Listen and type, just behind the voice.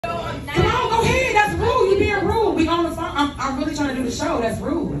the show. That's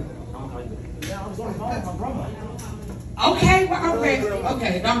rude. Yeah, I was on the phone with my grandma. Okay, well,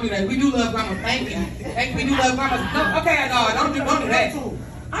 okay, don't do that. We do love grandma. Thank you. We do love grandma. No, okay, no, don't do that.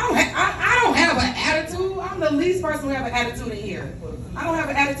 I don't have an attitude. I'm the least person who have an attitude in here. I don't have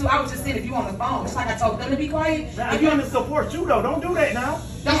an attitude. I was just saying if you on the phone, just like I told them to be quiet. Now, if you want to support you though, don't do that now.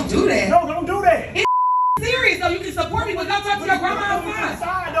 Don't do that. No, don't do that. It's serious though. You can support me, but don't talk to your grandma outside.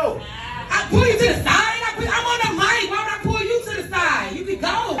 Side though. I pull you to the side. I'm on the mic. Why would I pull you to the side? You can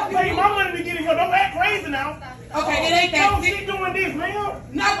go. I paid my money to get in here. Don't act crazy now. Okay, it ain't that. Don't keep doing this, man.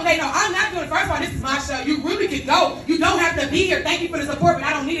 No, okay, no, I'm not doing it. First of all, this is my show. You really can go. You don't have to be here. Thank you for the support, but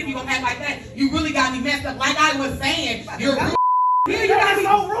I don't need it if you gonna act like that. You really got me messed up. Like I was saying, you're rude. You got me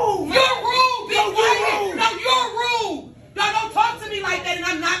so rude, man. You're rude. Be quiet. rude. No, you're rude. No, don't talk to me like that, and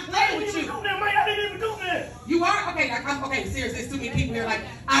I'm not playing with you. I didn't even do that. You are? Okay, I'm okay, seriously, there's too many people here. Like,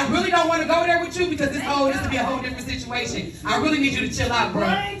 I really don't want to go there with you because this could be a whole different situation. I really need you to chill out, bro.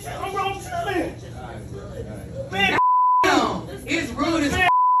 I ain't chilling, bro. I'm chilling. Man, it's rude as her,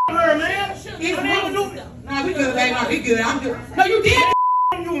 man. it's rude. No, we good, baby. No, we good. I'm good. No, you did.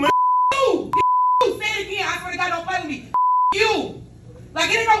 You, man. You. Say it again. I swear to God, don't play with me. You. Like,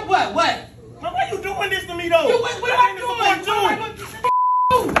 it ain't no what? What? Man, why you doing this to me, though? What am I doing?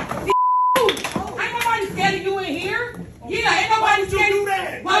 Ain't nobody scared of you in here. Yeah, ain't nobody scared of you.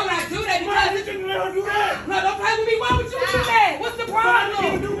 Why would I do that? Because do that. no, don't play with me. Why would you do that? What's the problem? Why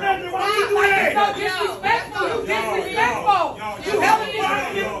would you do that? Why would you do that? It's so disrespectful. You disrespectful. You hella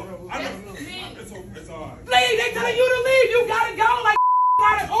disrespectful. It's alright. Please, they telling you to leave. You gotta go. Like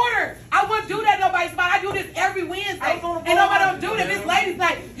out of order. I wouldn't do that nobody's spot. I do this every Wednesday. And nobody don't do that. This lady's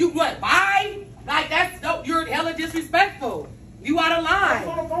like, you what, bye? Like that's no, you're hella disrespectful. You out of line. I'm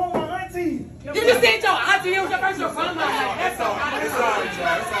on the phone with my auntie. You just said your auntie, it was your personal phone. That's all.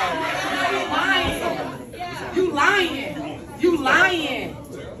 You lying. You lying.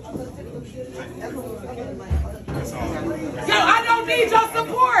 Yo, I don't need your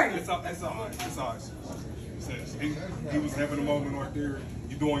support. It's alright. He was having a moment right there.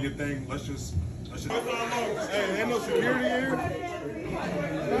 You doing your thing. Let's just. Hey, ain't no security here.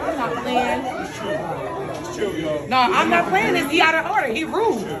 I'm not playing. Just chill, y'all. No, I'm not playing this. He out of order. He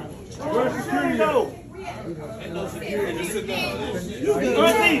rude. Where's security, though? Ain't no security. Just sit down.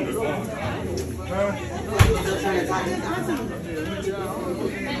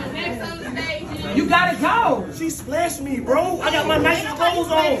 You gotta go. She splashed me, bro. I got my nice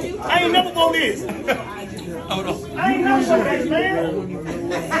clothes on. I ain't never go this. Hold on. I ain't never go this, man.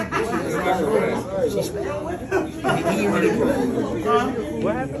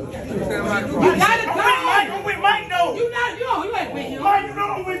 What happened? You gotta go. I'm with Mike, though. You ain't with him. Mike, you know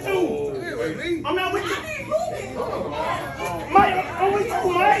I'm with you. I'm not with you. Mike, I'm with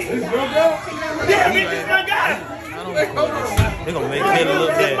you, Mike. Yeah, bitch, this my guy. They're gonna make me look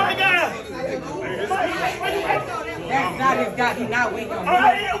This my bad. guy. That's not his guy. He not with him. I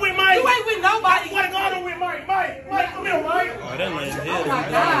ain't with Mike. You ain't with nobody. Why God I'm with Mike? Mike, come here, Mike. Oh, that lane Oh here. my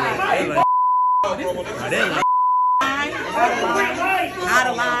God. Out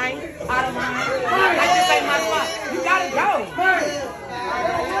of line. Out of line. Like this ain't my spot. You gotta go.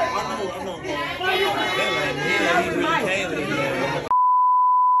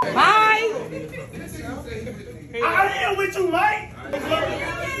 Bye. I ain't with you, Mike. I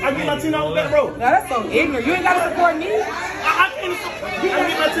get my $10 back, bro. No, that's so ignorant. You ain't gotta support me. I can't. I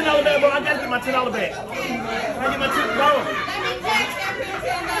get my $10 back, bro. I gotta get my $10 back. I get my $10.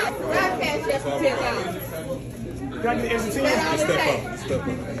 Can I get the extra 10? Step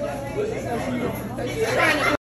up.